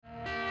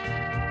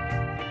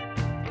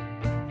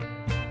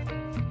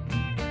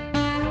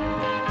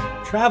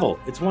Travel,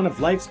 it's one of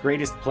life's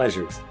greatest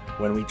pleasures.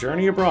 When we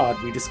journey abroad,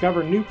 we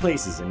discover new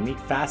places and meet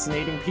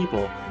fascinating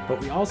people,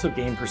 but we also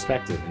gain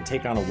perspective and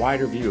take on a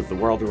wider view of the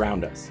world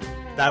around us.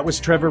 That was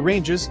Trevor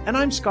Ranges, and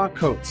I'm Scott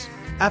Coates.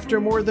 After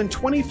more than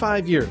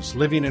 25 years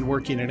living and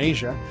working in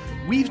Asia,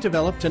 we've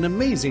developed an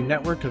amazing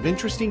network of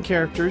interesting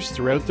characters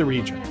throughout the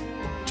region.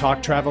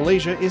 Talk Travel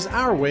Asia is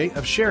our way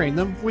of sharing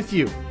them with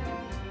you.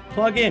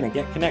 Plug in and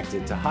get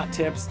connected to hot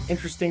tips,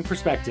 interesting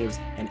perspectives,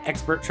 and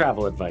expert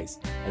travel advice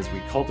as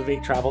we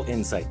cultivate travel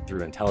insight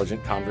through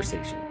intelligent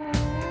conversation.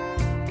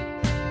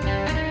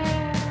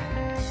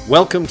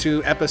 Welcome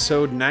to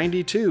episode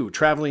 92,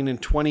 Traveling in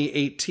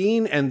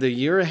 2018 and the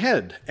Year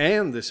Ahead.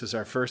 And this is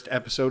our first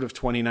episode of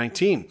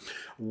 2019.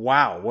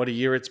 Wow, what a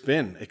year it's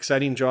been.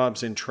 Exciting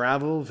jobs in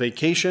travel,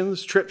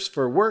 vacations, trips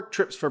for work,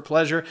 trips for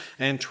pleasure,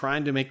 and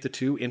trying to make the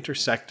two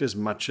intersect as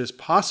much as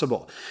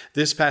possible.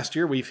 This past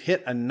year, we've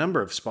hit a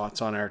number of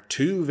spots on our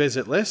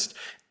to-visit list,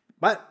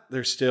 but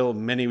there's still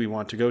many we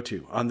want to go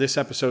to. On this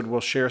episode,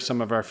 we'll share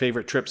some of our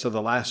favorite trips of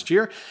the last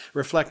year,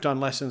 reflect on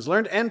lessons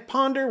learned, and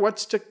ponder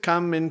what's to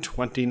come in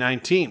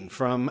 2019.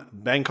 From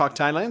Bangkok,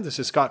 Thailand, this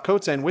is Scott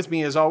Coates, and with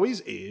me as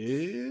always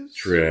is...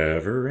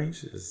 Trevor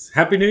Ranges.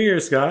 Happy New Year,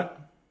 Scott.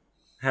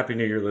 Happy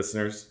New Year,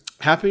 listeners.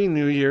 Happy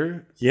New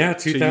Year. Yeah,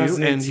 2018.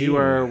 To you, and you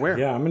are where?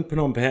 Yeah, I'm in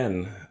Phnom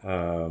Penh,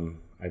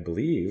 I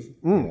believe.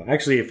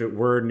 Actually, if it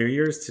were New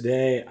Year's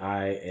today,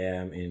 I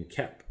am in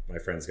Kep. My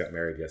friends got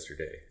married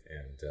yesterday,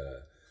 and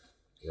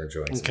we're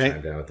enjoying some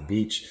time down at the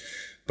beach.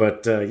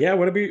 But yeah,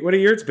 what a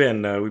year it's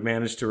been. We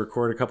managed to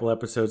record a couple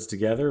episodes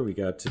together. We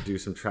got to do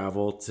some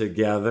travel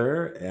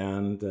together,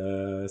 and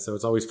so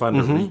it's always fun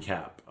to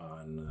recap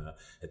on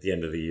at the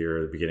end of the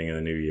year, the beginning of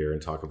the new year, and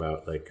talk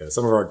about like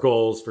some of our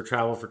goals for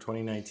travel for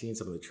 2019,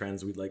 some of the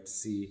trends we'd like to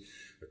see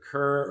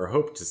occur or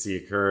hope to see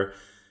occur.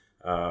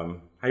 How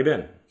you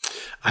been?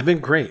 I've been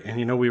great,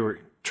 and we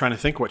were trying to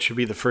think what should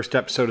be the first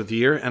episode of the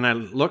year. And I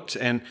looked,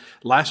 and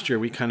last year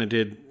we kind of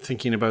did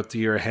thinking about the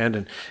year ahead.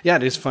 And yeah,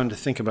 it is fun to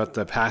think about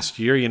the past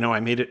year. I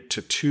made it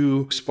to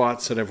 2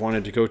 spots that I've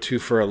wanted to go to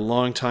for a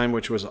long time,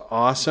 which was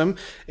awesome.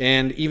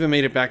 And even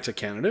made it back to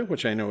Canada,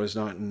 which I know is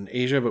not in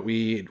Asia, but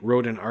we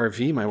rode an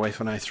RV, my wife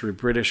and I, through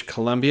British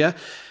Columbia.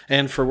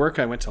 And for work,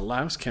 I went to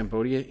Laos,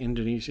 Cambodia,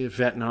 Indonesia,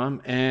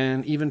 Vietnam,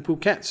 and even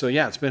Phuket. So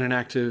yeah, it's been an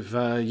active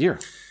year.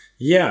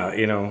 Yeah,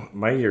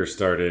 my year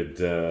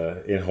started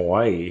in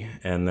Hawaii,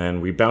 and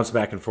then we bounced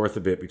back and forth a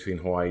bit between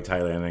Hawaii,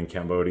 Thailand, and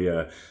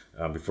Cambodia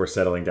before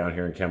settling down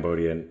here in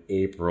Cambodia in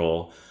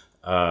April.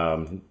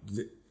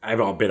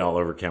 I've been all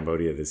over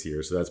Cambodia this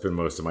year, so that's been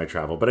most of my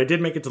travel. But I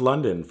did make it to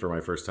London for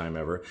my first time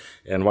ever.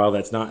 And while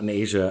that's not in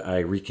Asia, I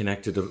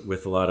reconnected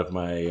with a lot of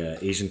my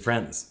Asian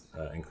friends,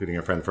 including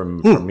a friend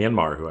from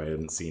Myanmar who I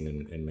hadn't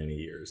seen in many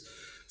years.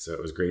 So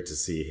it was great to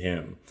see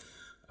him.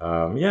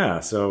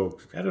 So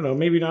I don't know,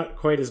 maybe not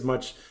quite as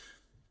much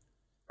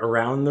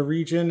around the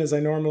region as I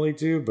normally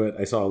do, but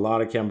I saw a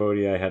lot of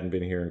Cambodia. I hadn't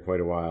been here in quite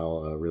a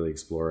while, really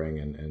exploring,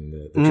 and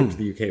the trip to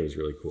the UK was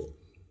really cool.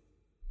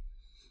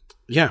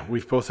 Yeah,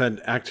 we've both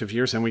had active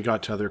years, and we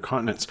got to other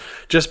continents.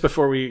 Just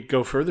before we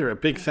go further, a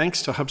big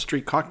thanks to Hub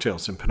Street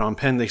Cocktails in Phnom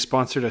Penh. They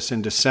sponsored us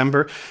in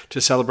December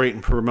to celebrate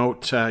and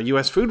promote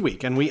U.S. Food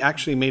Week, and we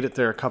actually made it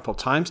there a couple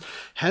times.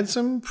 Had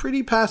some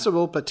pretty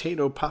passable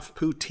potato puff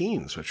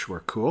poutines, which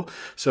were cool.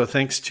 So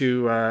thanks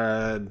to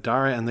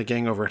Dara and the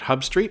gang over at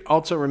Hub Street.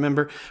 Also,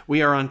 remember,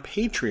 we are on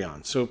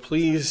Patreon, so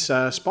please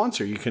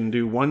sponsor. You can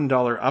do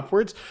 $1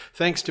 upwards.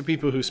 Thanks to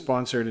people who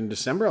sponsored in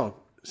December. I'll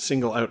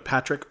single out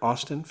Patrick,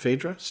 Austin,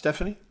 Phaedra,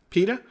 Stephanie,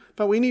 PETA,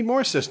 but we need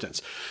more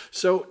assistance.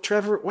 So,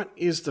 Trevor, what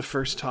is the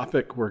first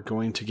topic we're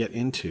going to get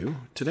into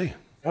today?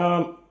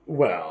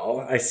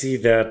 Well, I see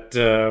that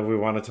we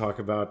want to talk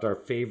about our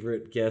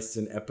favorite guests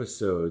and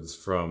episodes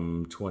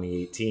from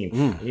 2018.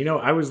 And,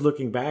 I was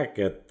looking back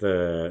at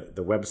the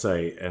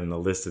website and the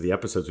list of the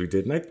episodes we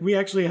did, and we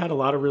actually had a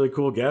lot of really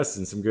cool guests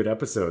and some good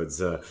episodes.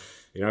 I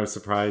was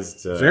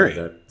surprised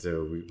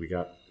that we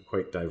got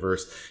quite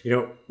diverse.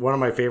 One of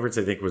my favorites,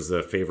 I think, was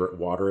the favorite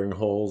watering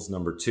holes,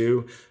 number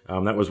 2.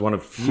 That was one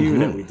of few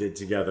that we did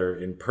together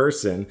in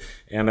person.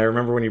 And I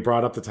remember when you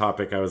brought up the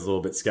topic, I was a little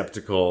bit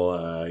skeptical,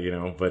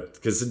 but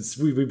because since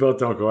we both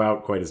don't go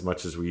out quite as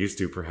much as we used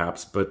to,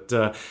 perhaps. But,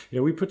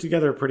 we put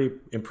together a pretty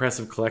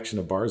impressive collection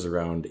of bars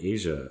around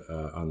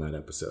Asia on that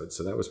episode.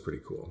 So that was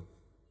pretty cool.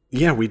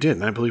 Yeah, we did.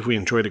 And I believe we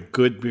enjoyed a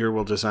good beer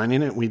while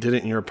designing it. We did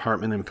it in your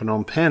apartment in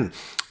Phnom Penh.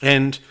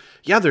 And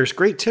yeah, there's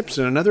great tips.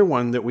 And another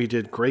one that we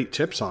did great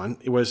tips on,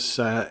 it was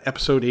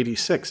episode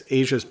 86,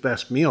 Asia's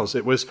Best Meals.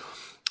 It was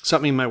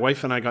something my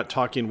wife and I got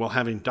talking while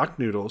having duck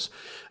noodles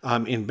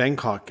in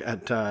Bangkok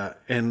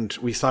and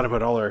we thought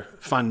about all our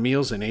fun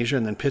meals in Asia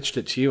and then pitched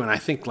it to you. And I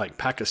think like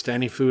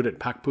Pakistani food at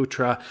Pak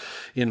Putra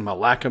in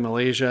Malacca,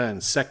 Malaysia,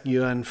 and Sek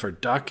Yuan for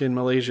duck in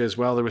Malaysia as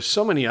well. There was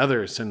so many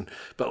others,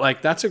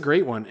 but that's a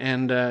great one.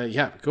 And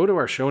go to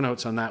our show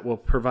notes on that. We'll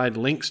provide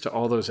links to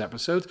all those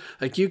episodes.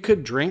 Like you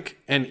could drink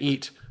and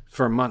eat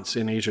for months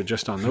in Asia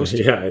just on those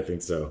two. Yeah, I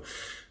think so.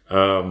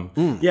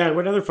 Yeah,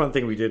 another fun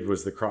thing we did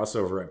was the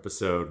crossover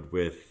episode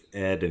with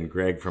Ed and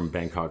Greg from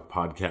Bangkok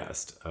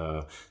Podcast.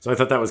 So I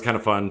thought that was kind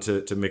of fun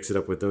to mix it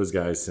up with those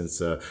guys,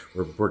 since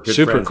we're good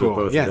Super friends cool. with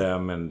both Yeah. of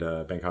them,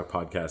 and Bangkok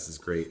Podcast is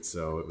great.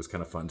 So it was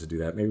kind of fun to do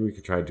that. Maybe we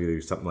could try to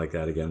do something like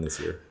that again this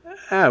year.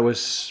 Yeah, it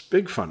was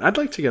big fun. I'd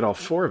like to get all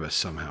four of us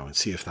somehow and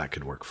see if that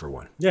could work for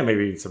one. Yeah,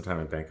 maybe sometime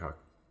in Bangkok.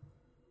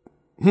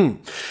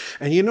 And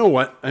you know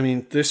what? I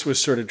mean, this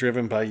was sort of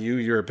driven by you.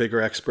 You're a bigger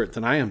expert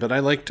than I am, but I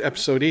liked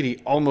episode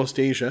 80, Almost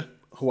Asia,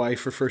 Hawaii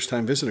for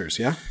first-time visitors,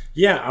 yeah?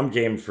 Yeah, I'm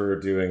game for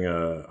doing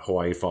a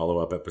Hawaii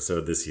follow-up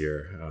episode this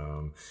year.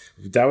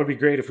 That would be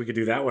great if we could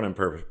do that one in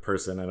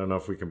person. I don't know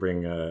if we can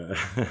bring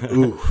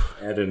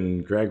Ed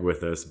and Greg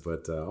with us,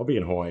 but I'll be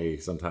in Hawaii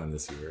sometime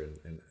this year,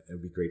 and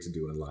it'd be great to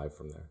do one live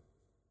from there.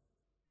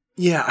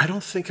 Yeah, I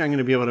don't think I'm going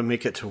to be able to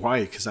make it to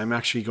Hawaii because I'm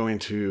actually going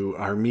to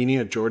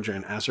Armenia, Georgia,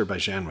 and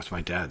Azerbaijan with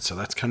my dad. So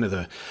that's kind of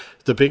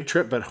the big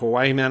trip. But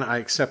Hawaii, man, I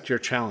accept your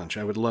challenge.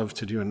 I would love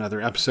to do another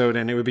episode,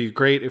 and it would be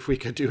great if we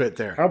could do it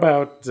there. How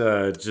about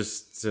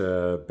just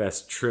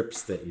best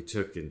trips that you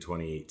took in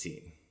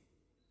 2018?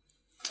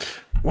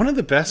 One of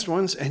the best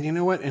ones, and you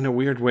know what? In a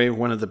weird way,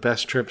 one of the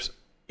best trips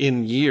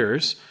in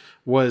years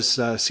was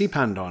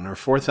Sipandon, or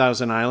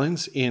 4,000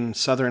 Islands in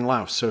southern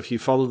Laos. So if you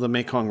follow the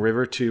Mekong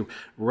River to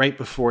right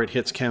before it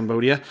hits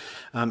Cambodia,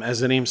 as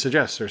the name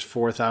suggests, there's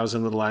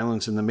 4,000 little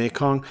islands in the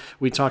Mekong.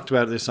 We talked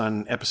about this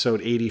on episode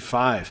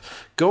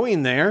 85.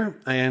 Going there,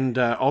 and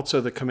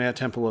also the Khmer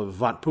Temple of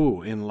Wat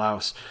Pu in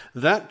Laos.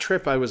 That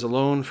trip, I was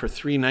alone for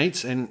 3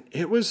 nights, and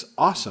it was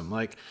awesome.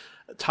 Like,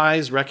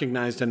 Thais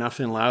recognized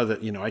enough in Laos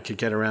that, I could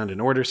get around and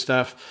order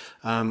stuff.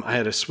 I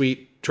had a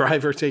sweet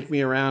driver take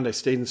me around. I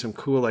stayed in some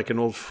cool, like an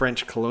old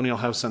French colonial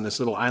house on this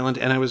little island.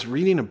 And I was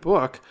reading a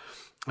book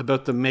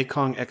about the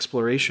Mekong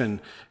Exploration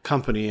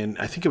Company, and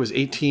I think it was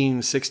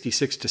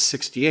 1866 to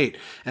 68.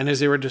 And as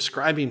they were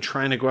describing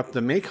trying to go up the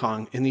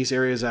Mekong in these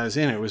areas I was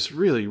in, it was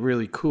really,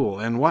 really cool.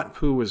 And Wat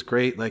Pu was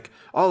great, like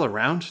all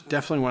around.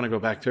 Definitely want to go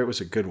back there. It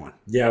was a good one.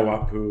 Yeah,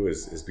 Wat Pu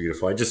is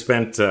beautiful. I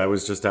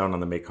was just down on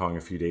the Mekong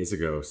a few days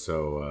ago,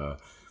 so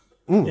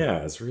yeah,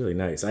 it's really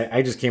nice.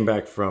 I just came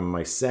back from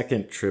my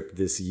second trip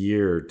this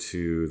year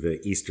to the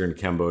eastern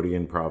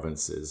Cambodian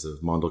provinces of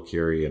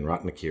Mondulkiri and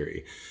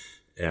Ratnakiri.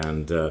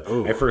 And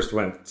I first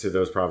went to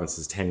those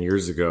provinces 10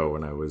 years ago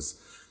when I was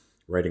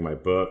writing my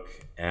book,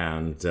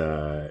 and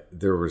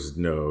there was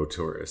no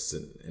tourists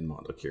in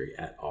Mondulkiri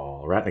at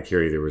all.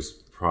 Ratnakiri, there was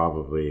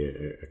probably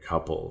a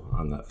couple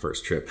on that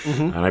first trip.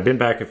 And I've been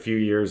back a few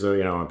years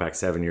ago. I went back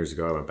 7 years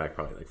ago. I went back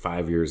probably like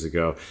 5 years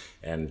ago.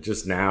 And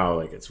just now,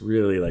 like, it's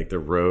really like the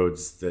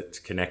roads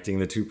that connecting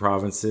the two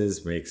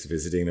provinces makes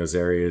visiting those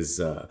areas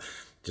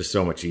just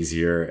so much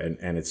easier,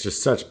 and it's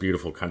just such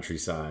beautiful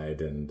countryside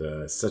and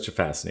such a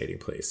fascinating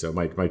place. So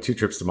my 2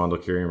 trips to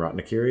Mondulkiri and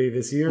Ratnakiri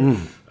this year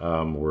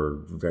were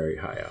very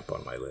high up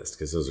on my list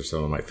because those are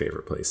some of my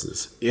favorite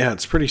places. Yeah,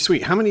 it's pretty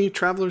sweet. How many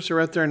travelers are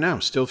out there now?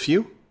 Still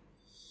few?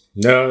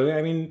 No,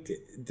 I mean,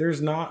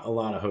 there's not a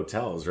lot of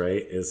hotels,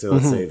 right? So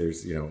let's say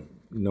there's,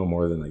 no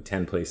more than like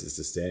 10 places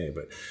to stay,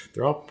 but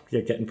they're all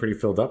getting pretty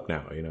filled up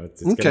now.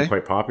 It's getting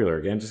quite popular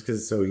again, just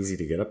because it's so easy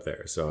to get up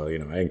there. So,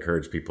 I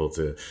encourage people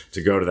to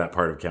go to that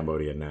part of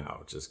Cambodia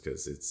now, just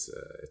because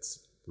it's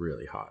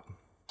really hot.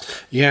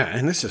 Yeah,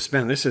 and this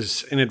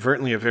is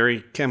inadvertently a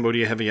very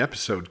Cambodia-heavy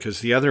episode,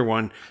 because the other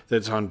one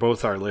that's on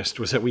both our list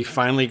was that we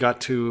finally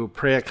got to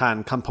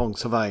Preakan Kampong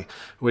Savai,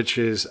 which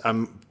is,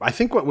 I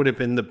think, what would have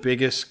been the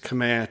biggest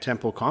Khmer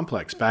temple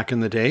complex back in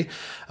the day.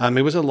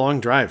 It was a long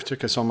drive. It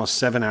took us almost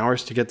 7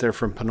 hours to get there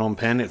from Phnom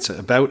Penh. It's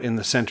about in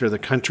the center of the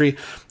country.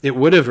 It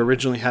would have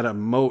originally had a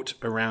moat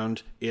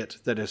around it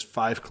that is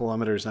 5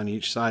 kilometers on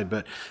each side.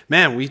 But,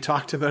 man, we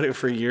talked about it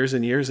for years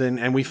and years,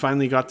 and we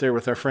finally got there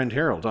with our friend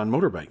Harold on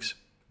motorbikes.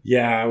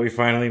 Yeah, we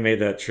finally made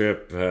that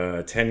trip.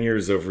 10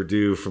 years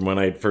overdue from when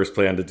I first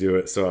planned to do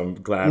it. So I'm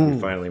glad we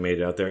finally made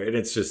it out there. And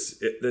it's just,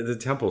 the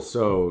temple's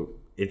so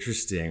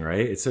interesting,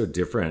 right? It's so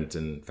different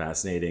and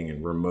fascinating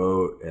and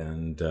remote.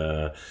 And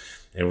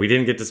we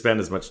didn't get to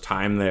spend as much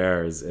time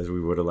there as we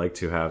would have liked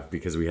to have,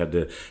 because we had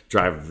to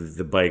drive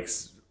the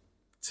bikes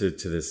to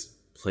this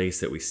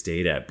place that we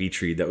stayed at,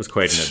 Beach Read. That was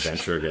quite an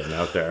adventure getting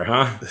out there,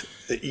 huh?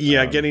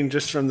 Yeah, getting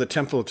just from the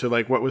temple to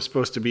like what was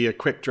supposed to be a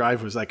quick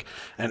drive was like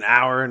an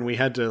hour, and we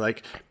had to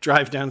like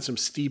drive down some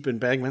steep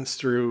embankments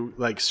through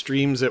like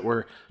streams that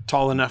were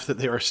tall enough that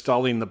they were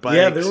stalling the bikes.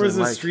 Yeah, there was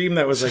a stream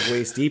that was like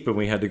way steep, and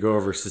we had to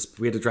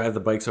drive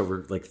the bikes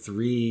over like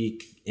 3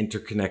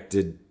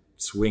 interconnected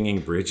swinging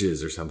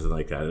bridges or something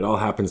like that. It all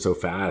happened so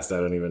fast.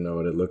 I don't even know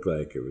what it looked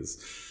like. It was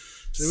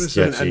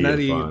a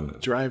nutty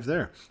drive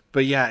there.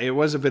 But yeah, it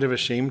was a bit of a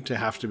shame to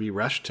have to be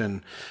rushed.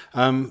 And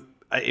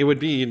it would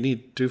be, you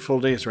need 2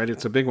 full days, right?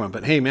 It's a big one.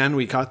 But hey, man,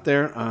 we got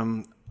there.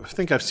 I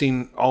think I've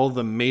seen all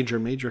the major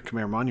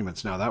Khmer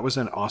monuments now. That was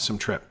an awesome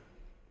trip.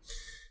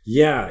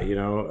 Yeah,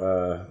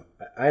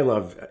 I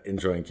love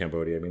enjoying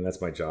Cambodia. I mean,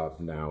 that's my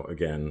job now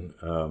again.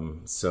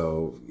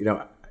 So,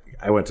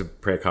 I went to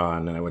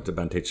Prakan and I went to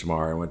Bante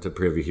Chamar, I went to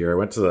Privihir, I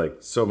went to like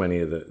so many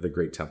of the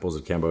great temples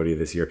of Cambodia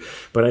this year.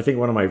 But I think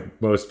one of my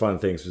most fun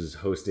things was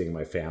hosting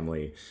my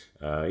family.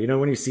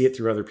 When you see it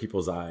through other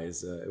people's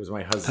eyes, it was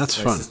my husband. That's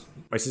fun.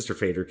 My sister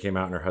Fader came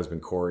out and her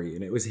husband Corey,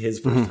 and it was his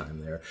first time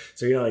there.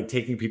 So like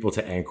taking people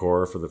to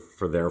Angkor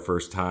for their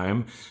first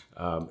time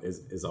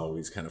is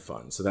always kind of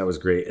fun. So that was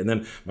great. And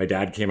then my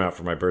dad came out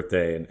for my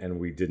birthday, and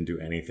we didn't do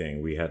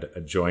anything. We had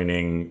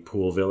adjoining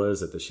pool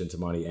villas at the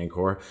Shintamani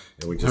Angkor,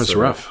 and we just that was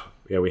rough.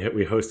 Yeah,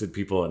 we hosted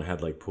people and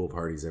had like pool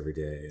parties every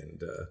day,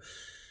 and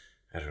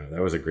I don't know.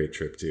 That was a great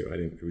trip too.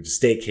 We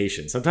just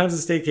staycation. Sometimes a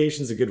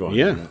staycation's a good one.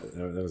 Yeah,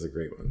 that was a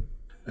great one.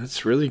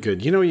 That's really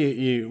good.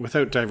 You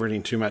without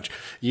diverting too much,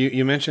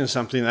 you mentioned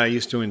something that I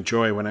used to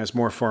enjoy when I was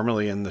more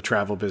formally in the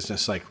travel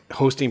business, like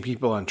hosting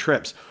people on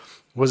trips.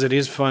 It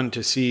is fun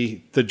to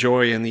see the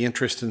joy and the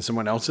interest in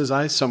someone else's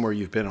eyes, somewhere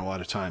you've been a lot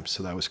of times.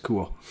 So that was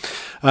cool.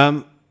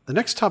 The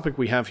next topic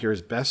we have here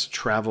is best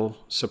travel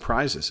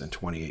surprises in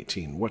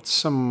 2018.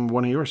 What's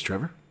one of yours,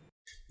 Trevor?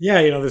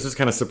 Yeah, this is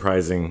kind of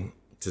surprising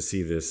to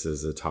see this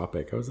as a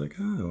topic. I was like,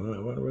 I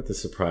wonder what the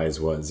surprise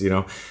was,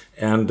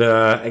 And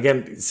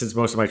again, since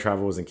most of my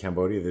travel was in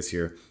Cambodia this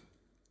year,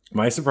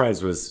 my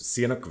surprise was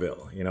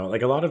Sihanoukville.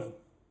 Like a lot of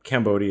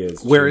Cambodia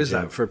is... Where is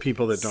that for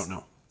people that don't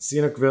know?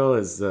 Sihanoukville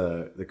is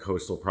the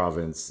coastal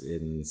province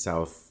in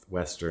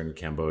southwestern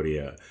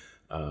Cambodia,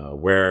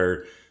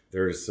 where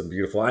there's some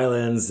beautiful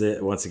islands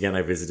that, once again,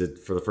 I visited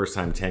for the first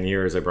time 10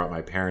 years. I brought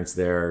my parents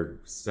there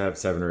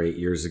 7 or 8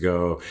 years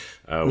ago.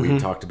 We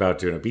talked about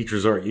doing a beach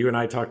resort. You and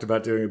I talked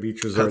about doing a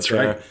beach resort. That's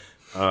there.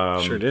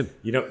 Right. Sure did.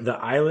 The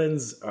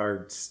islands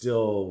are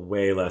still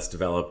way less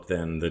developed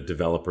than the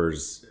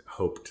developers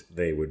hoped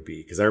they would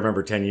be. Because I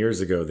remember 10 years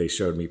ago, they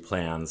showed me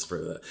plans for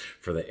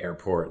the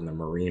airport and the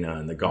marina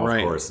and the golf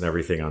course and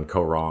everything on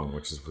Koh Rong,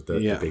 which is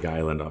the big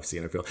island off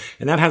Sihanoukville.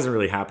 And that hasn't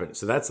really happened.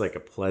 So that's like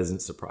a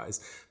pleasant surprise.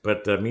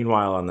 But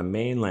meanwhile, on the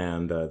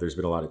mainland, there's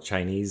been a lot of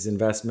Chinese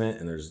investment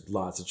and there's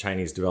lots of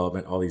Chinese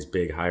development, all these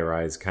big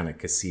high-rise kind of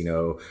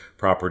casino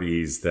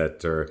properties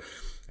that are...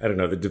 I don't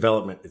know, the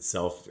development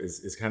itself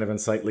is kind of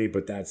unsightly,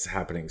 but that's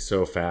happening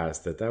so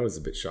fast that was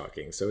a bit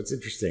shocking. So it's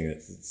interesting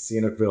that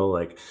Sihanoukville,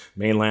 like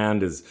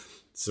mainland, is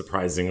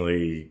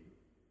surprisingly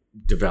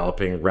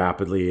developing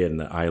rapidly and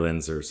the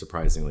islands are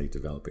surprisingly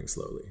developing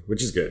slowly,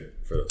 which is good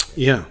for them.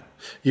 Yeah.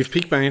 You've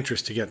piqued my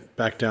interest to get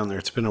back down there.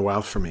 It's been a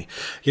while for me.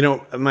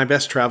 My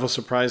best travel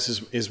surprise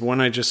is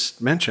one I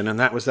just mentioned, and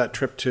that was that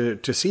trip to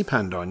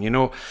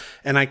Sipandon,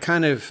 and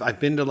I've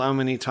been to Laos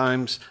many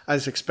times. I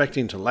was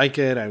expecting to like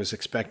it. I was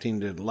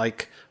expecting to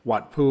like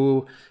Wat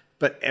Pu,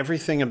 but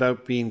everything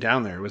about being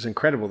down there was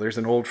incredible. There's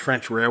an old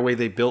French railway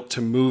they built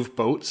to move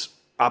boats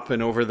up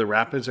and over the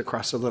rapids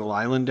across a little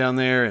island down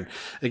there. And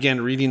again,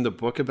 reading the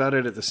book about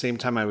it at the same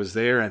time I was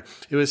there, and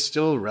it was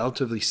still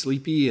relatively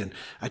sleepy. And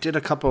I did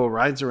a couple of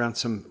rides around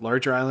some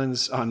larger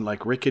islands on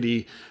like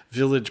rickety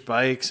village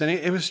bikes. And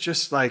it was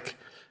just like,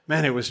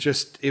 man, it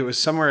was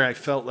somewhere I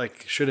felt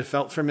like should have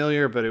felt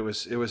familiar, but it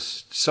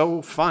was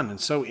so fun and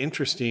so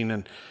interesting.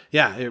 And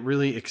yeah, it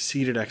really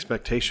exceeded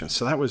expectations.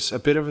 So that was a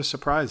bit of a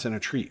surprise and a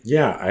treat.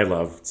 Yeah, I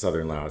love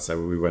Southern Laos.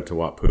 We went to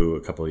Wat Pu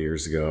a couple of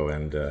years ago.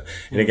 And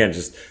again,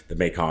 just the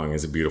Mekong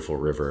is a beautiful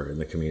river, and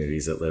the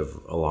communities that live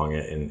along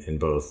it in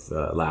both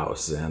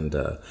Laos and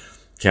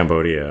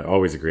Cambodia,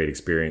 always a great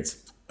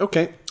experience.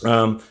 Okay.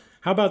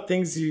 How about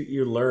things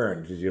you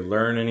learned? Did you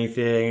learn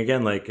anything?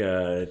 Again, like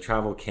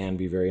travel can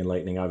be very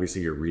enlightening.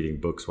 Obviously, you're reading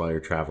books while you're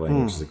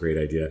traveling, which is a great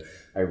idea.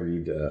 I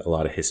read a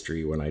lot of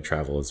history when I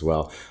travel as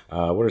well.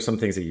 What are some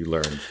things that you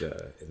learned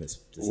in this?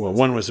 Well,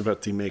 one was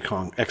about the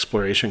Mekong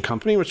Exploration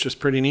Company, which is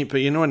pretty neat. But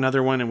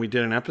another one, and we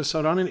did an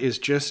episode on it, is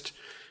just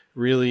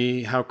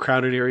really how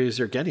crowded areas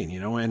are getting,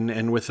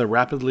 and with a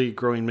rapidly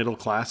growing middle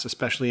class,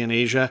 especially in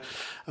Asia,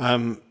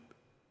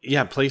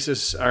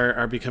 places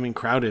are becoming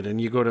crowded.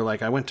 And you go to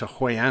I went to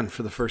Hoi An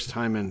for the first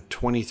time in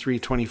 23,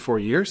 24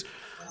 years.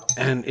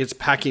 And it's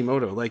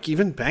Pakimoto,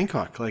 even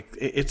Bangkok,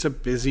 it's a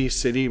busy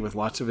city with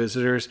lots of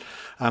visitors,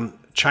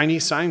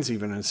 Chinese signs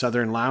even in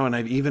southern Laos. And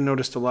I've even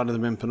noticed a lot of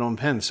them in Phnom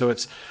Penh. So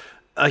it's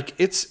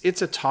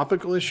a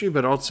topical issue,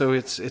 but also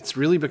it's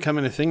really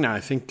becoming a thing now. I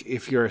think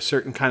if you're a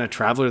certain kind of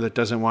traveler that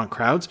doesn't want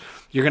crowds,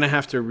 you're going to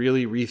have to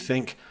really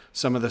rethink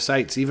some of the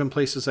sites, even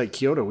places like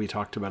Kyoto we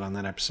talked about on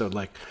that episode.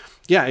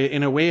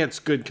 In a way it's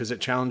good because it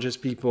challenges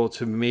people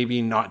to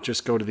maybe not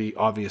just go to the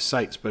obvious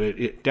sites, but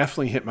it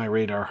definitely hit my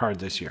radar hard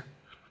this year.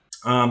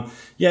 I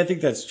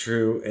think that's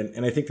true.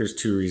 And I think there's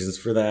two reasons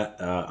for that.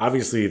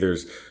 Obviously,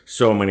 there's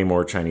so many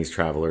more Chinese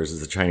travelers as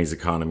the Chinese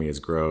economy has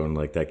grown.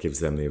 That gives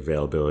them the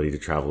availability to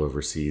travel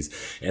overseas.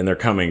 And they're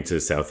coming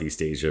to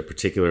Southeast Asia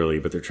particularly,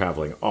 but they're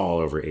traveling all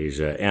over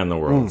Asia and the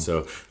world.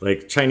 So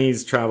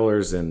Chinese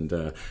travelers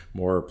and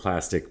more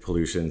plastic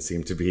pollution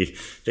seem to be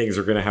things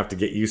we're going to have to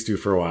get used to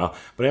for a while.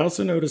 But I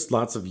also noticed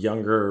lots of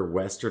younger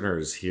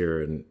Westerners here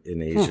in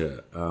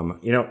Asia.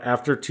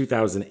 After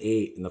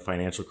 2008 in the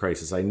financial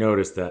crisis, I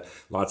noticed that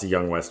lots of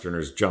young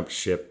Westerners jumped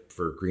ship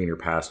for greener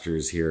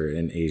pastures here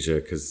in Asia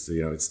because,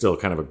 it's still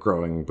kind of a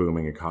growing,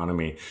 booming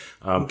economy.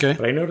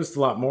 But I noticed a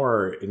lot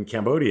more in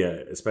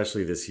Cambodia,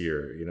 especially this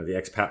year. The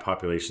expat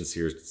population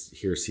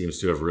here seems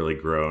to have really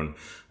grown.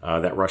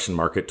 That Russian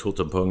market,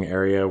 Tultumpung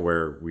area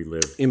where we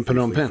live. In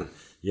Phnom Penh.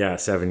 Yeah,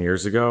 7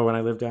 years ago when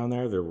I lived down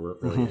there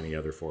weren't really any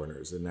other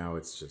foreigners. And now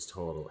it's just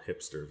total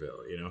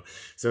hipsterville,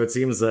 So it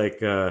seems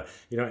like, and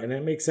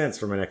it makes sense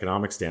from an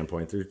economic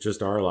standpoint. There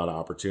just are a lot of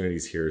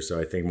opportunities here. So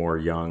I think more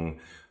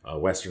young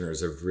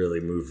Westerners have really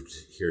moved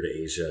here to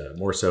Asia,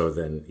 more so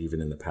than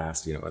even in the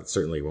past,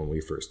 certainly when we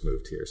first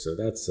moved here. So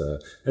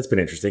that's been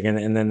interesting.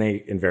 And then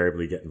they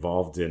invariably get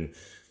involved in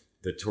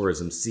the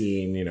tourism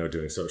scene,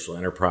 doing social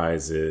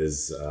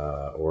enterprises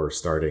or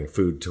starting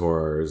food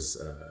tours,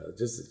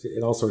 just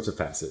in all sorts of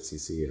facets. You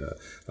see a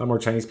lot more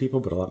Chinese people,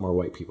 but a lot more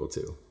white people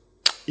too.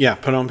 Yeah,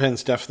 Phnom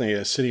Penh's definitely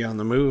a city on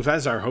the move,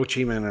 as are Ho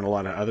Chi Minh and a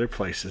lot of other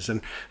places.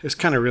 And this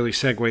kind of really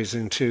segues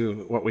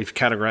into what we've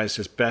categorized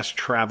as best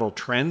travel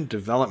trend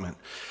development.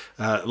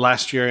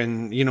 Last year,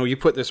 and you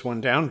put this one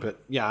down, but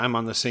yeah, I'm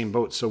on the same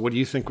boat. So what do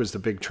you think was the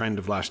big trend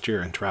of last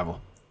year in travel?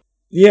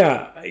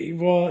 Yeah,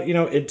 well,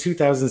 in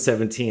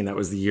 2017, that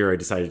was the year I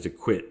decided to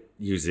quit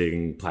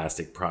using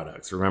plastic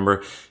products,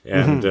 remember?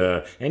 And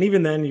and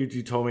even then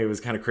you told me it was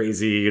kind of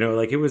crazy,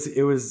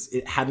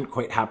 it hadn't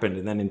quite happened.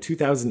 And then in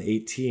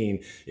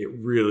 2018, it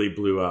really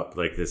blew up,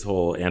 like this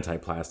whole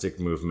anti-plastic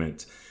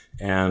movement.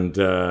 And,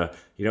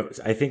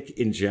 I think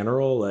in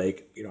general,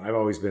 I've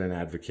always been an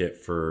advocate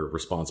for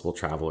responsible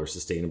travel or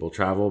sustainable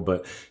travel.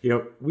 But,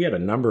 we had a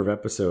number of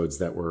episodes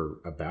that were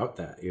about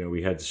that.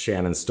 We had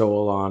Shannon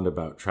Stowell on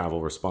about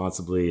travel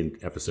responsibly in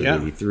episode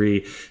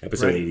 83.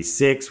 Episode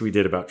 86, we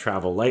did about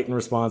travel light and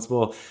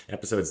responsible.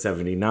 Episode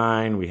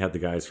 79, we had the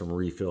guys from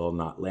Refill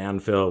Not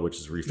Landfill, which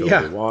is refill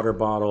your water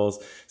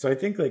bottles. So I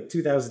think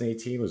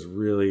 2018 was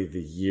really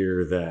the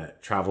year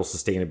that travel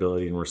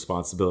sustainability and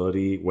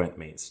responsibility went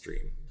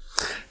mainstream.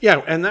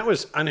 Yeah, and that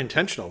was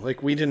unintentional.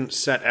 We didn't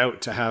set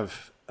out to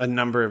have a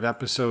number of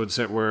episodes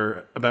that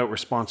were about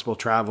responsible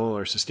travel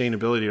or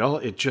sustainability at all.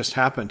 It just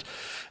happened.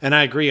 And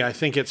I agree. I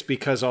think it's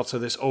because also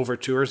this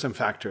over-tourism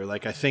factor.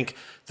 I think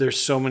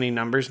there's so many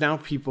numbers now.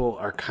 People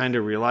are kind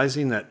of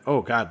realizing that,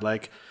 oh, God,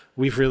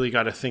 we've really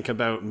got to think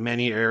about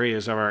many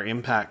areas of our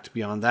impact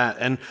beyond that.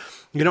 And,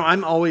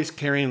 I'm always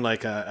carrying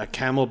a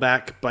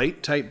Camelback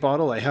Bite type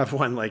bottle. I have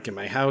one in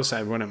my house. I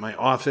have one at my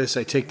office.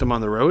 I take them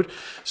on the road.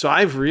 So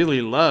I've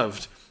really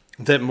loved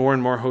that more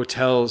and more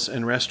hotels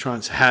and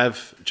restaurants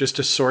have just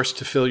a source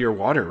to fill your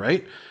water,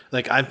 right?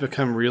 I've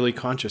become really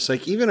conscious.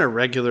 Even a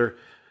regular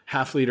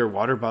half-liter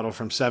water bottle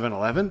from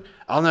 7-Eleven,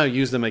 I'll now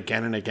use them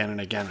again and again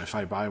and again if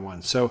I buy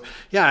one. So,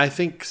 yeah, I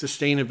think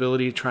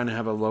sustainability, trying to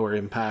have a lower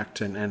impact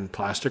and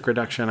plastic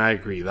reduction, I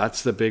agree.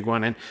 That's the big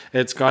one. And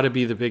it's got to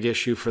be the big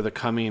issue for the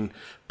coming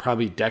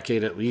probably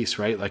decade at least,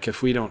 right?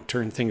 If we don't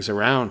turn things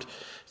around,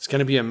 it's going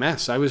to be a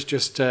mess. I was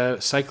just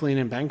cycling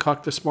in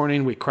Bangkok this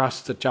morning. We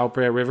crossed the Chao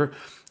Phraya River,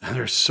 and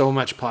there's so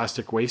much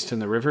plastic waste in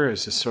the river.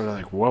 It's just sort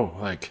of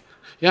whoa,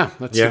 yeah,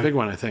 that's the big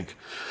one, I think.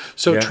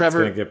 So,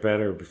 Trevor, it's going to get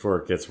better before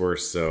it gets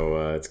worse.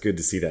 So it's good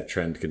to see that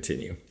trend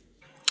continue.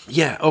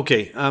 Yeah.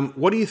 Okay.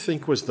 What do you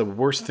think was the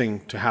worst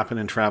thing to happen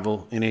in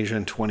travel in Asia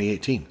in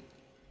 2018?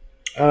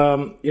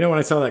 When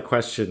I saw that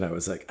question, I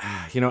was and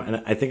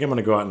I think I'm going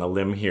to go out on a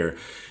limb here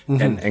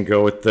and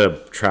go with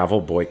the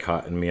travel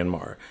boycott in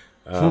Myanmar.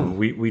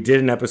 We did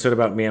an episode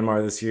about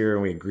Myanmar this year,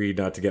 and we agreed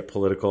not to get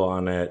political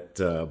on it.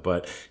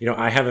 But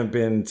I haven't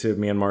been to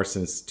Myanmar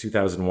since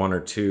 2001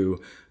 or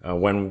 2,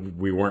 when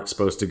we weren't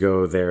supposed to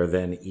go there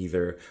then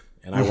either.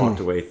 And I walked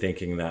away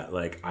thinking that,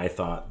 I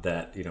thought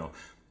that,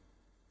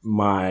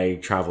 my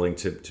traveling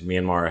to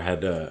Myanmar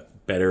had a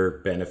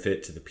better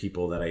benefit to the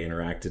people that I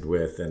interacted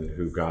with and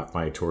who got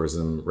my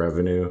tourism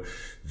revenue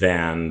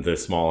than the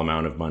small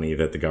amount of money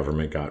that the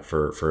government got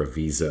for a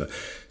visa.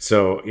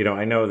 So,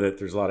 I know that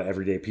there's a lot of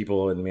everyday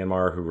people in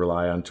Myanmar who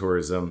rely on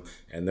tourism,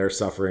 and they're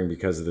suffering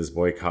because of this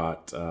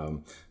boycott.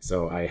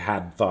 So I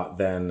had thought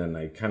then, and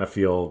I kind of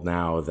feel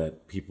now,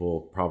 that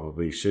people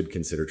probably should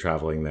consider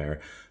traveling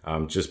there,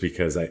 just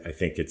because I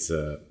think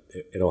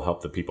it'll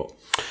help the people.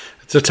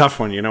 It's a tough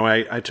one.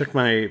 I took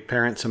my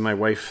parents and my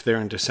wife there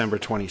in December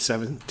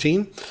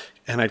 2017,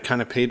 and I'd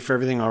kind of paid for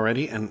everything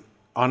already. And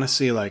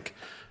honestly,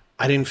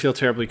 I didn't feel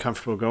terribly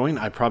comfortable going.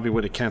 I probably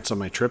would have canceled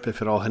my trip if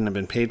it all hadn't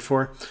been paid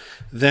for.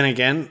 Then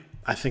again,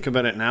 I think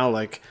about it now,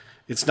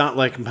 it's not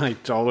like my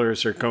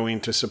dollars are going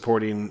to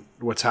supporting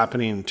what's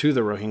happening to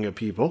the Rohingya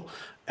people.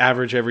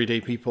 Average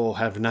everyday people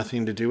have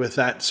nothing to do with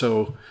that.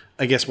 So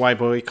I guess why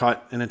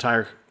boycott an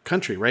entire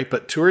country, right?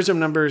 But tourism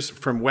numbers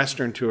from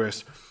Western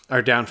tourists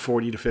are down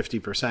 40 to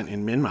 50%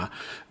 in Myanmar,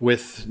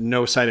 with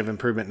no sight of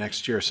improvement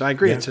next year. So I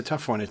agree, It's a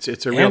tough one.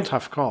 It's a real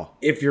tough call.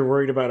 If you're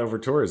worried about over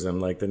tourism,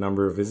 the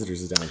number of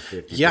visitors is down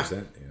 50%. Yeah,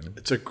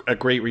 it's a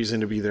great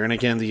reason to be there. And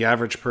again, the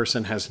average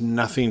person has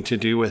nothing to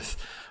do with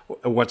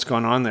what's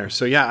gone on there.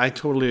 So yeah, I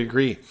totally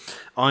agree.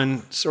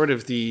 On sort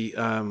of the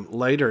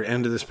lighter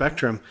end of the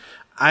spectrum,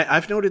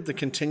 I've noted the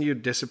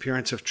continued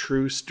disappearance of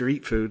true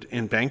street food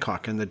in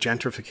Bangkok and the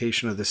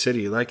gentrification of the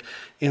city. Like,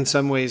 in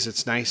some ways,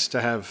 it's nice to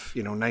have,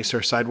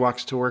 nicer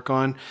sidewalks to walk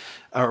on,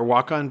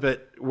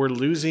 but we're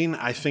losing,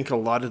 I think, a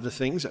lot of the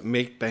things that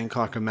make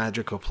Bangkok a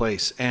magical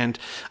place. And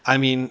I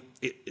mean,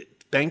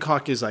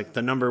 Bangkok is like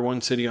the number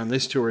one city on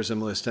this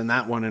tourism list and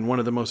that one, and one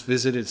of the most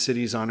visited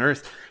cities on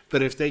earth.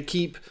 But if they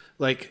keep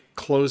like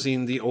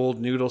closing the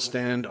old noodle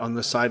stand on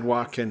the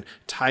sidewalk and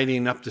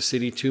tidying up the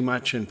city too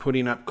much and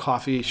putting up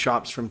coffee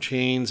shops from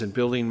chains and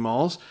building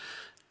malls,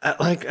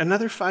 like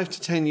another 5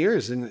 to 10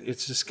 years, and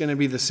it's just going to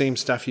be the same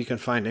stuff you can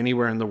find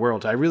anywhere in the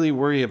world. I really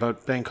worry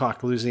about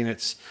Bangkok losing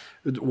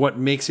what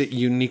makes it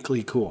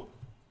uniquely cool.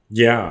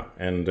 Yeah,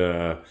 and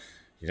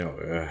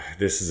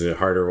this is a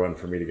harder one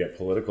for me to get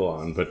political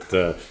on, but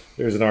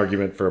there's an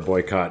argument for a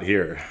boycott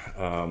here.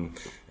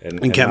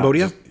 In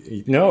Cambodia?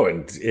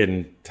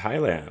 In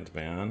Thailand,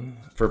 man.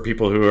 For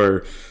people who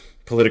are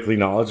politically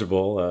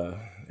knowledgeable,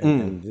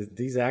 and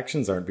these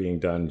actions aren't being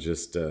done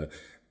just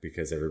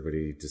because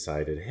everybody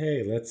decided,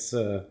 hey, let's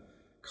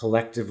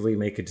collectively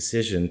make a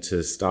decision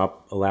to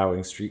stop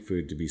allowing street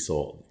food to be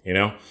sold.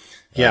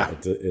 Yeah,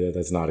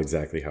 that's not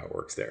exactly how it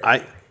works there.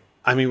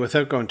 I mean,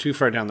 without going too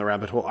far down the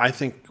rabbit hole, I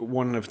think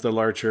one of the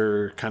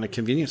larger kind of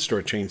convenience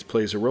store chains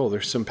plays a role.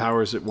 There's some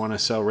powers that want to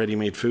sell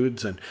ready-made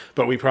foods,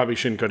 but we probably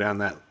shouldn't go down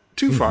that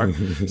too far.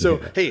 So,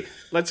 Hey,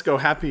 let's go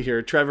happy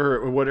here.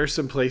 Trevor, what are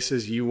some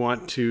places you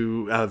want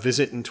to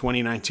visit in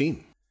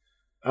 2019?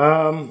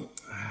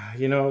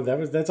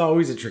 That's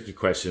always a tricky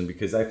question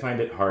because I find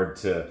it hard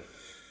to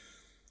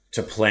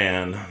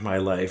plan my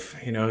life.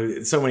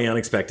 So many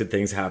unexpected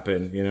things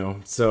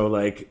happen, So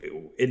like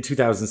in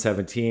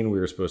 2017, we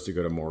were supposed to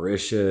go to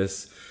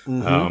Mauritius.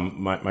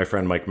 My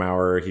friend Mike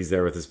Maurer, he's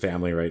there with his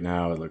family right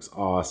now. It looks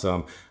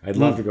awesome. I'd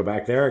love to go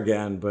back there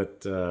again,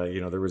 but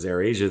there was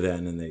AirAsia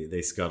then, and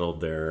they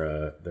scuttled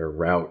their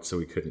route, so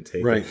we couldn't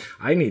take it.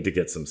 I need to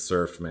get some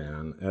surf,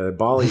 man.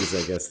 Bali is,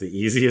 I guess, the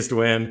easiest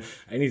win.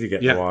 I need to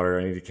get in the water.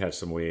 I need to catch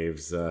some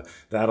waves.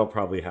 That'll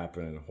probably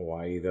happen in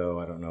Hawaii, though.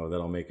 I don't know that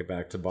I'll make it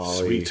back to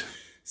Bali. Sweet.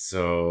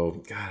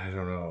 So, God, I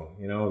don't know.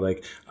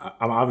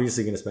 I'm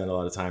obviously going to spend a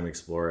lot of time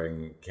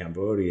exploring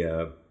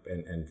Cambodia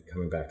and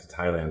coming back to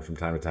Thailand from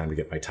time to time to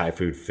get my Thai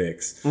food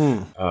fix.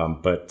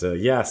 But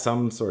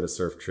some sort of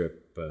surf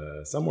trip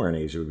somewhere in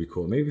Asia would be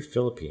cool. Maybe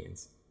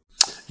Philippines.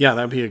 Yeah,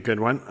 that'd be a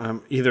good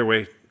one. Either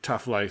way,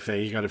 tough life.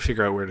 You got to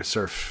figure out where to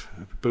surf.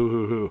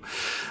 Boo-hoo-hoo.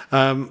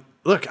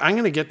 Look, I'm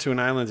going to get to an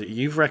island that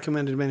you've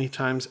recommended many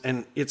times,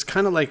 and it's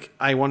kind of like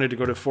I wanted to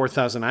go to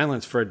 4,000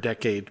 Islands for a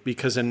decade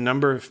because a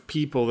number of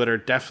people that are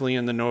definitely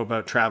in the know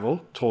about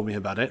travel told me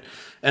about it.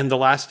 And the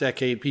last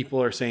decade,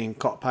 people are saying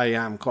Koh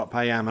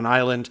Payam, an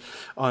island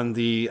on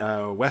the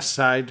west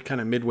side, kind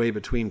of midway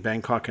between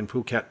Bangkok and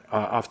Phuket,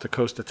 off the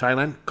coast of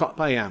Thailand. Koh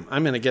Payam.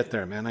 I'm going to get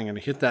there, man. I'm going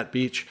to hit that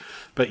beach,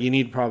 but you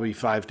need probably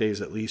 5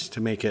 days at least to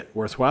make it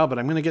worthwhile. But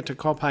I'm going to get to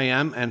Koh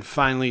Payam and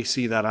finally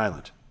see that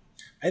island.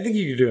 I think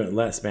you could do it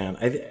less, man.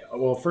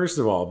 Well, first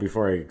of all,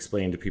 before I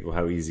explain to people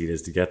how easy it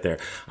is to get there,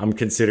 I'm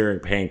considering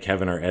paying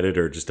Kevin, our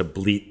editor, just to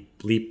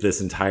bleep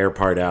this entire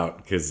part out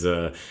because,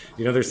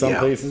 there's some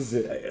places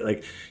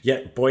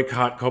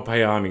boycott Koh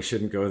Payam. You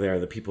shouldn't go there.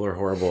 The people are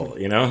horrible,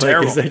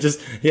 Terrible. It's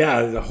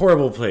a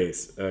horrible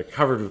place,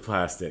 covered with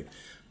plastic.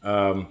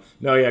 Koh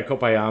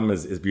Payam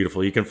is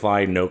beautiful. You can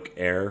fly Nok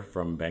Air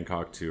from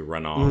Bangkok to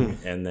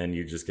Ranong, and then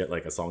you just get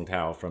like a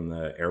Songtao from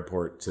the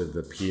airport to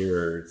the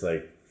pier. It's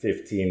like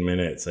 15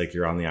 minutes, like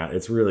you're on the island.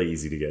 It's really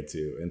easy to get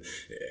to, and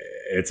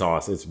it's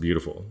awesome. It's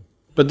beautiful.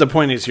 But the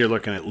point is, you're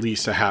looking at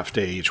least a half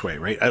day each way,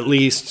 right? At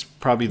least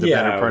probably the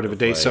better part of a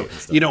day. So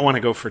you don't want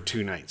to go for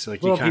 2 nights.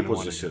 Like you kind of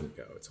want to shouldn't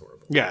go. It's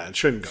horrible. Yeah, it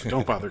shouldn't go.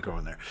 Don't bother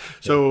going there.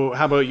 So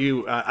how about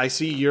you? I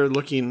see you're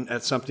looking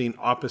at something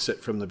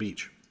opposite from the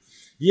beach.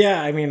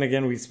 Yeah, I mean,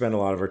 again, we spend a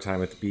lot of our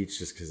time at the beach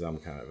just because I'm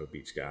kind of a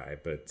beach guy.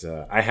 But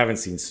I haven't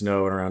seen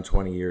snow in around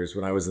 20 years.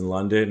 When I was in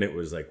London, it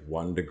was like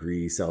 1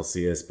 degree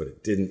Celsius, but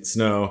it didn't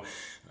snow.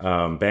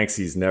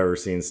 Banksy's never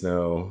seen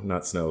snow,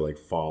 not snow like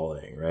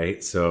falling,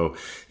 right? So,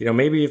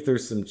 maybe if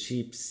there's some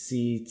cheap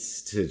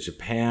seats to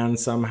Japan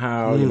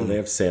somehow, they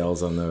have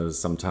sales on those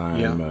sometime.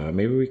 Yeah.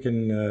 Maybe we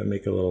can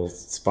make a little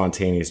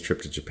spontaneous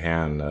trip to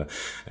Japan,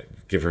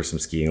 give her some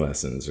skiing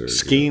lessons.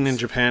 Skiing in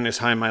Japan is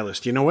high on my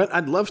list. You know what?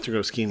 I'd love to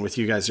go skiing with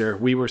you guys there.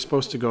 We were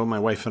supposed to go, my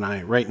wife and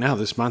I, right now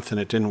this month, and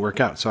it didn't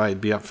work out. So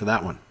I'd be up for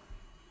that one.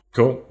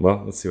 Cool.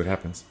 Well, let's see what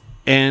happens.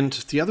 And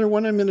the other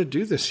one I'm going to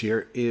do this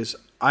year is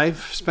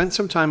I've spent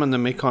some time on the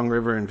Mekong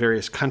River in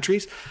various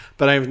countries,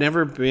 but I've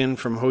never been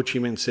from Ho Chi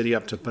Minh City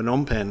up to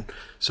Phnom Penh.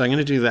 So I'm going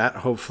to do that,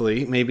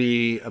 hopefully,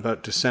 maybe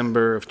about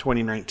December of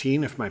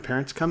 2019 if my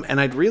parents come. And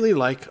I'd really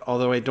like,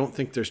 although I don't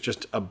think there's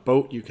just a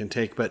boat you can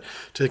take, but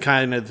to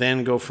kind of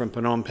then go from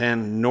Phnom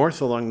Penh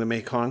north along the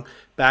Mekong,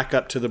 back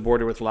up to the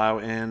border with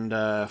Laos and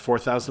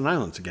 4,000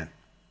 Islands again.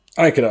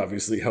 I could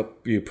obviously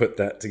help you put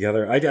that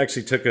together. I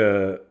actually took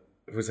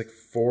it was like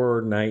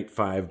 4-night,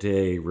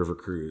 5-day river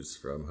cruise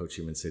from Ho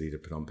Chi Minh City to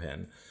Phnom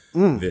Penh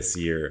this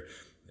year.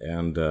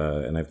 And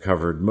I've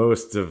covered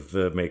most of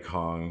the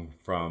Mekong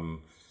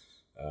from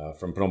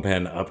from Phnom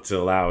Penh up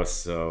to Laos.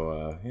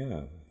 So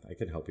yeah, I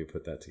could help you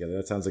put that together.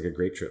 That sounds like a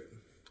great trip.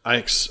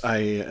 I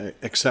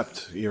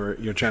accept your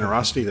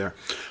generosity there.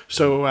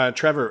 So,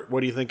 Trevor,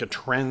 what do you think of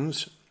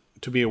trends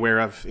to be aware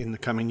of in the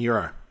coming year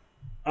are?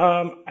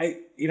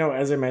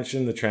 As I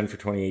mentioned, the trend for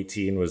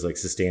 2018 was like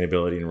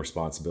sustainability and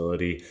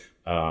responsibility.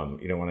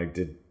 When I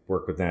did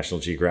work with National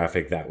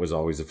Geographic, that was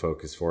always a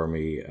focus for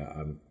me.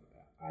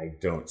 I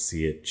don't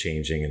see it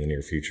changing in the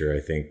near future.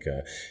 I think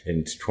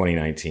in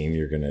 2019,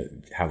 you're going to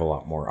have a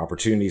lot more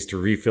opportunities to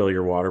refill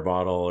your water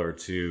bottle or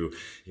to,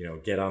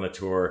 get on a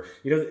tour.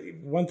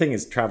 One thing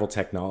is travel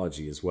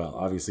technology as well.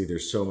 Obviously,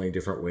 there's so many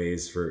different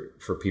ways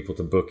for people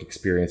to book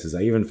experiences.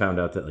 I even found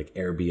out that like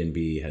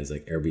Airbnb has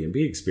like Airbnb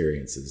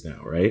experiences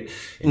now, right?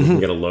 And you can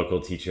get a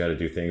local teach you how to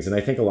do things. And I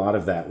think a lot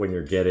of that when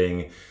you're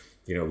getting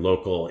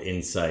local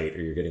insight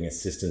or you're getting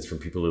assistance from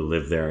people who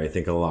live there, I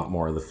think a lot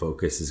more of the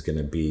focus is going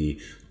to be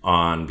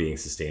on being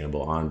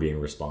sustainable, on being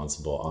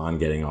responsible, on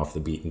getting off the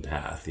beaten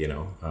path,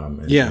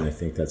 and I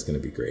think that's going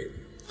to be great.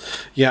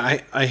 Yeah,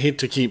 I hate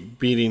to keep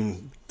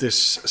beating this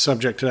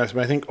subject to death,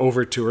 but I think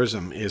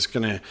over-tourism is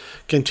going to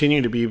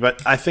continue to be.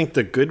 But I think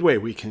the good way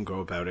we can go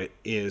about it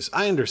is,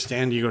 I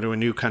understand you go to a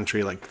new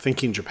country, like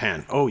thinking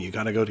Japan, you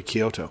got to go to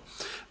Kyoto.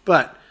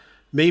 But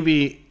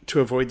maybe to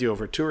avoid the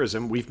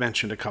over-tourism, we've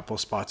mentioned a couple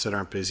spots that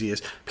aren't busy,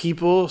 is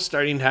people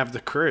starting to have the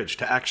courage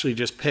to actually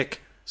just pick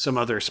some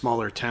other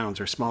smaller towns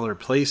or smaller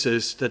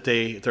places that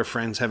their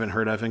friends haven't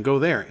heard of and go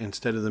there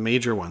instead of the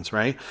major ones,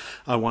 right?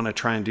 I want to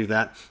try and do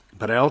that.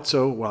 But I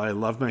also, while I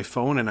love my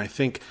phone and I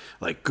think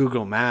like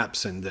Google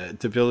Maps and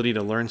the ability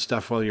to learn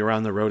stuff while you're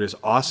on the road is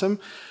awesome,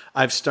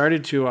 I've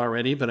started to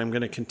already, but I'm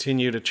going to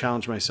continue to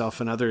challenge myself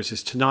and others,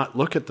 is to not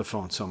look at the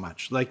phone so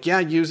much. Like, yeah,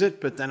 use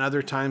it, but then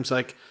other times,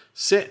 like,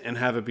 sit and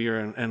have a beer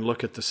and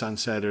look at the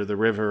sunset or the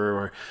river,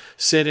 or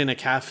sit in a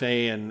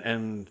cafe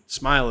and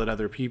smile at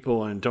other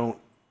people and don't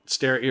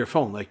stare at your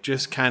phone. Like,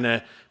 just kind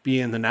of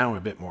be in the now a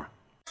bit more.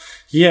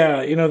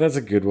 Yeah, that's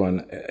a good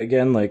one.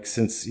 Again, like,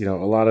 since, a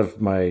lot of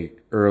my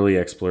early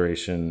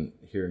exploration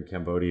here in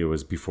Cambodia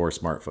was before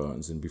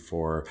smartphones and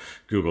before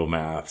Google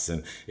Maps,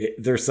 and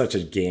they're such a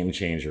game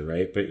changer,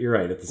 right? But you're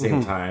right. At the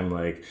same time,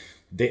 like,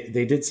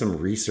 they did some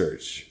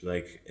research,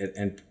 like,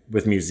 and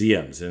with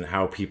museums and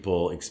how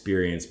people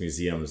experience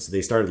museums.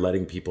 They started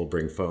letting people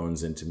bring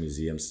phones into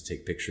museums to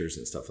take pictures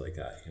and stuff like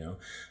that,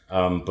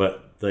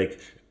 but like,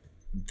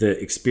 the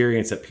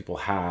experience that people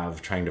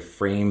have trying to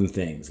frame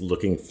things,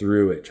 looking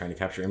through it, trying to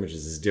capture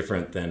images is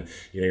different than,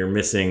 you're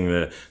missing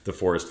the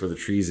forest for the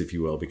trees, if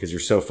you will, because you're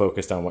so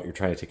focused on what you're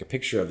trying to take a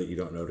picture of that you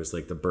don't notice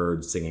like the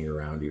birds singing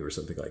around you or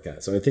something like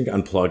that. So I think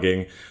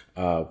unplugging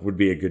would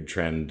be a good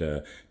trend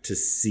to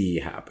see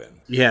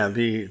happen. Yeah,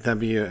 that'd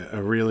be a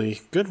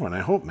really good one, I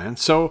hope, man.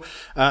 So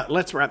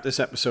let's wrap this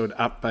episode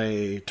up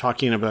by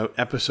talking about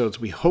episodes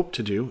we hope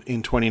to do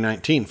in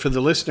 2019. For the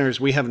listeners,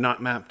 we have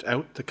not mapped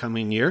out the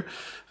coming year.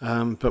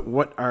 But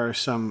what are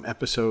some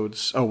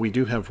episodes? Oh, we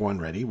do have one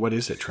ready. What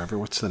is it, Trevor?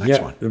 What's the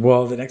next one?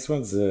 Well, the next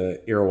one's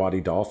Irrawaddy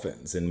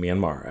dolphins in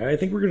Myanmar. I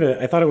think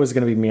I thought it was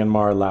going to be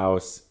Myanmar,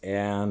 Laos,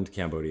 and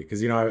Cambodia.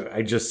 Because,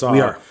 I just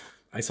saw,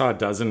 I saw a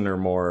dozen or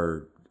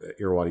more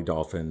Irrawaddy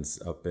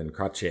dolphins up in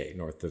Krache,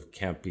 north of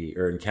Kampi,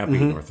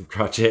 north of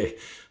Krache,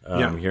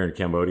 here in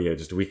Cambodia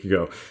just a week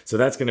ago. So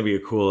that's going to be a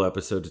cool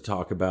episode to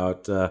talk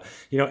about,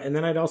 and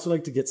then I'd also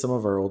like to get some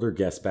of our older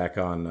guests back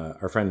on.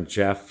 Our friend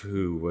Jeff,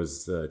 who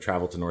was the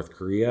Travel to North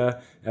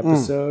Korea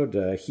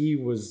episode, he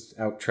was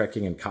out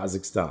trekking in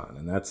Kazakhstan,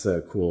 and that's a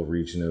cool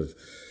region of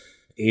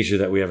Asia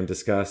that we haven't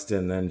discussed.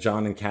 And then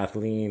John and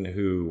Kathleen,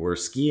 who were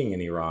skiing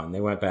in Iran,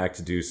 they went back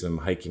to do some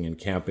hiking and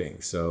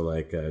camping. So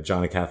like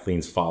John and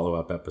Kathleen's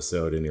follow-up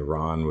episode in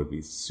Iran would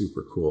be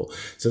super cool.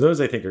 So those,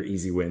 I think, are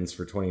easy wins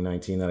for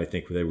 2019 that I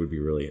think they would be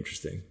really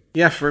interesting.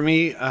 Yeah, for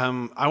me,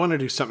 I want to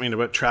do something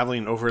about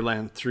traveling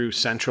overland through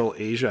Central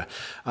Asia.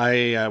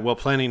 While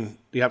planning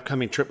the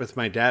upcoming trip with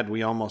my dad,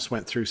 we almost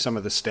went through some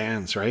of the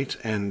stands, right?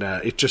 And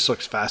it just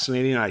looks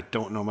fascinating. I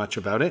don't know much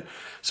about it.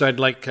 So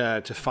I'd like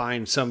to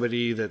find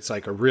somebody that's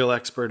like a real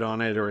expert on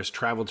it or has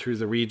traveled through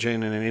the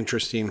region in an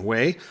interesting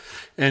way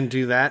and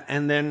do that.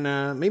 And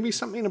then maybe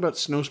something about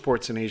snow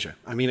sports in Asia.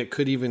 I mean, it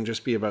could even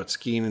just be about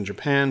skiing in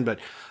Japan, but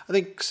I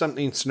think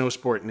something snow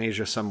sport in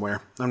Asia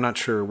somewhere. I'm not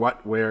sure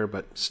what, where,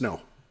 but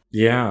snow.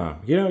 Yeah,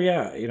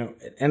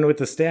 and with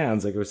the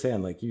stands, like I was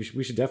saying, like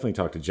we should definitely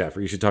talk to Jeff,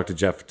 or you should talk to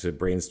Jeff to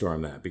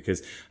brainstorm that,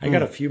 because I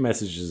got a few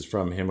messages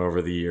from him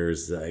over the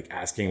years, like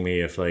asking me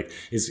if like,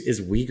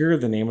 is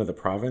Uyghur the name of the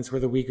province where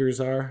the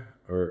Uyghurs are?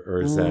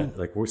 Or is that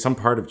like some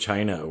part of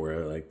China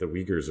where like the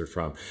Uyghurs are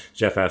from?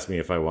 Jeff asked me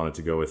if I wanted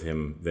to go with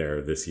him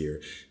there this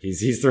year.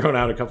 He's thrown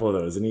out a couple of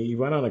those, and he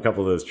went on a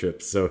couple of those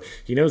trips, so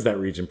he knows that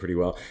region pretty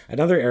well.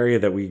 Another area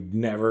that we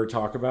never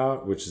talk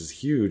about, which is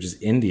huge,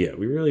 is India.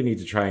 We really need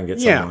to try and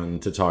get someone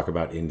to talk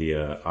about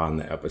India on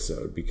the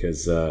episode,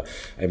 because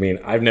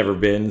I've never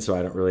been, so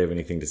I don't really have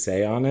anything to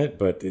say on it,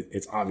 but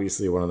it's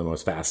obviously one of the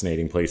most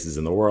fascinating places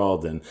in the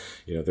world, and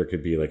there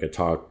could be like a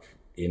Talk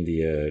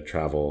India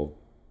travel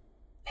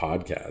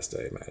podcast,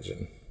 I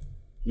imagine.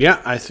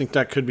 Yeah, I think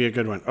that could be a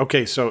good one.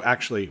 Okay, so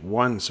actually,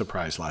 one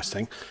surprise last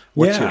thing.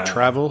 What's your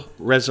travel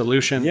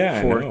resolution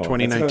for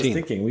 2019? That's what I was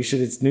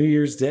thinking. It's New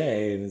Year's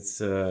Day and it's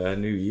a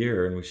new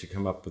year, and we should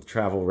come up with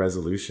travel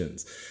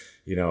resolutions.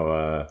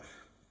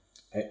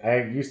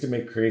 I used to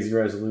make crazy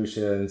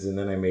resolutions, and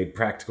then I made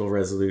practical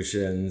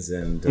resolutions,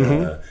 and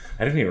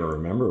I don't even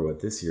remember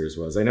what this year's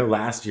was. I know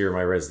last year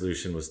my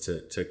resolution was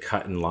to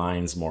cut in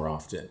lines more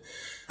often.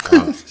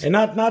 And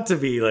not to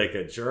be like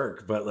a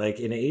jerk, but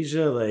like in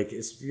Asia, like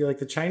it's like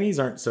the Chinese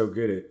aren't so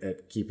good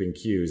at keeping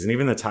cues, and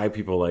even the Thai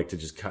people like to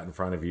just cut in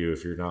front of you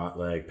if you're not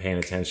like paying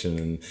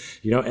attention,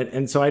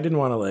 and so I didn't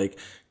want to like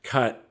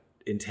cut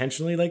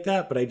intentionally like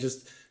that, but I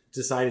just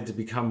decided to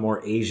become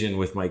more Asian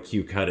with my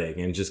cue cutting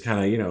and just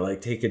kind of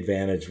like take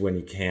advantage when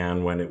you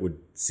can, when it would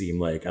seem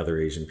like other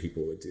Asian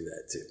people would do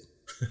that too.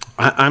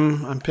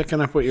 I'm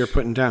picking up what you're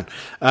putting down.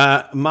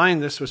 Mine,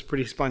 this was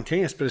pretty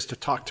spontaneous, but is to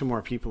talk to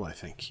more people, I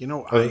think.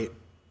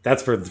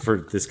 That's for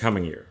this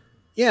coming year.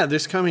 Yeah,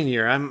 this coming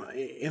year. I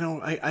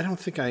don't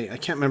think I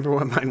can't remember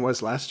what mine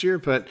was last year,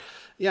 but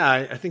yeah,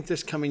 I think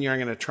this coming year I'm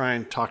going to try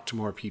and talk to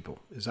more people.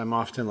 As I'm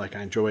often like,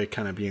 I enjoy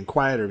kind of being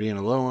quiet or being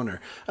alone, or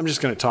I'm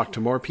just going to talk to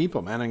more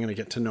people, man. I'm going to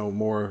get to know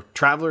more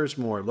travelers,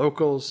 more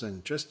locals,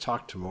 and just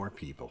talk to more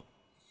people.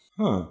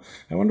 I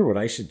wonder what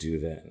I should do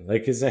then.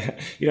 Like, is that,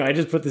 I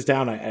just put this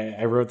down.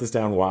 I wrote this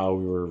down while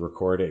we were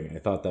recording. I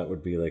thought that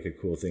would be like a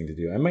cool thing to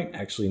do. I might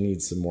actually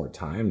need some more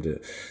time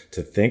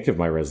to think of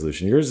my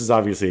resolution. Yours is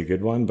obviously a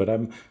good one, but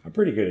I'm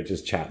pretty good at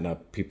just chatting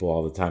up people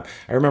all the time.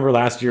 I remember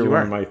last year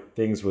one of my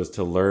things was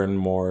to learn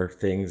more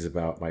things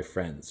about my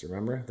friends.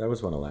 Remember? That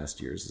was one of last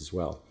year's as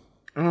well.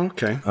 Oh,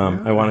 okay.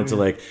 I wanted to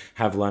like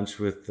have lunch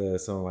with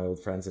some of my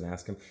old friends and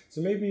ask them.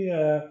 So maybe,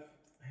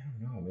 I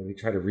don't know, maybe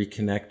try to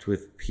reconnect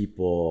with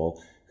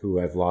people who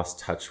I've lost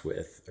touch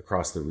with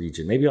across the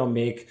region. Maybe I'll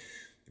make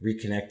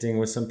reconnecting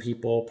with some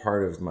people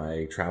part of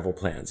my travel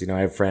plans. I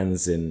have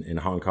friends in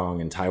Hong Kong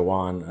and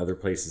Taiwan, other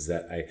places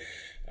that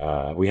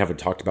we haven't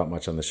talked about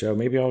much on the show.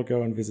 Maybe I'll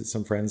go and visit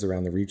some friends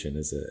around the region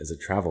as a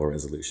travel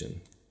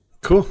resolution.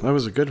 Cool. That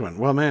was a good one.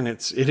 Well, man,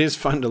 it is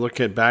fun to look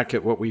back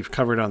at what we've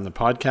covered on the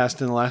podcast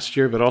in the last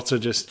year, but also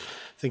just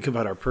think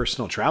about our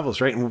personal travels,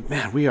 right? And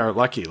man, we are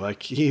lucky.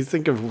 Like, you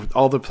think of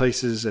all the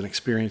places and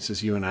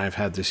experiences you and I have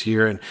had this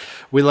year, and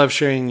we love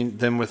sharing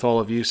them with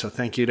all of you. So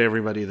thank you to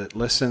everybody that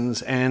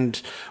listens.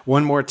 And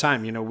one more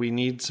time, we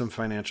need some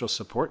financial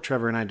support.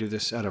 Trevor and I do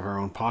this out of our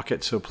own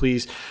pocket. So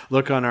please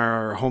look on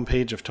our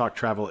homepage of Talk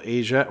Travel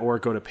Asia, or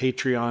go to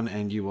Patreon,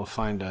 and you will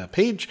find a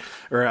page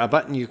or a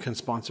button you can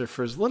sponsor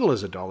for as little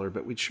as $1,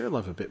 but we'd sure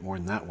love a bit more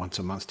than that once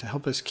a month to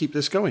help us keep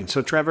this going.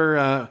 So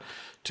Trevor,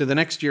 to the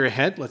next year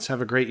ahead, let's have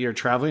a great year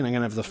traveling. I'm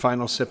going to have the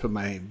final sip of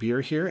my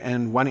beer here,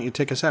 and why don't you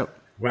take us out?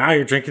 Wow,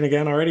 you're drinking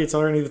again already? It's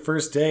already the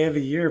first day of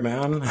the year,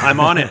 man. I'm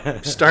on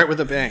it. Start with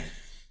a bang.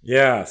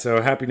 Yeah,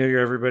 so Happy New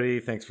Year,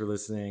 everybody. Thanks for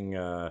listening.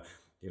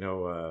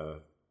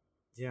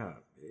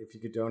 If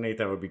you could donate,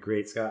 that would be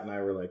great. Scott and I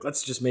were like,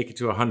 let's just make it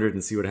to 100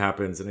 and see what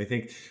happens. And I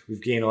think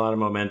we've gained a lot of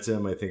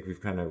momentum. I think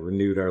we've kind of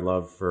renewed our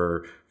love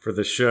for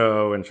the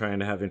show and trying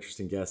to have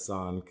interesting guests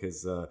on,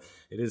 because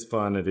it is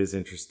fun, it is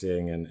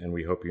interesting, and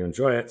we hope you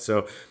enjoy it.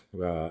 So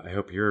I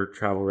hope your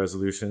travel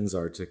resolutions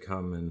are to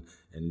come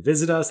and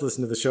visit us,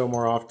 listen to the show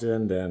more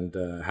often, and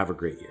have a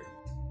great year.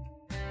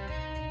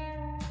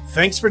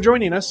 Thanks for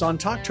joining us on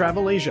Talk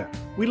Travel Asia.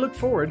 We look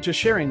forward to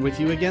sharing with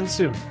you again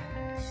soon.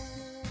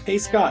 Hey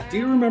Scott, do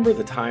you remember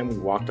the time we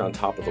walked on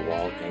top of the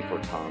wall at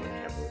Angkor Thom in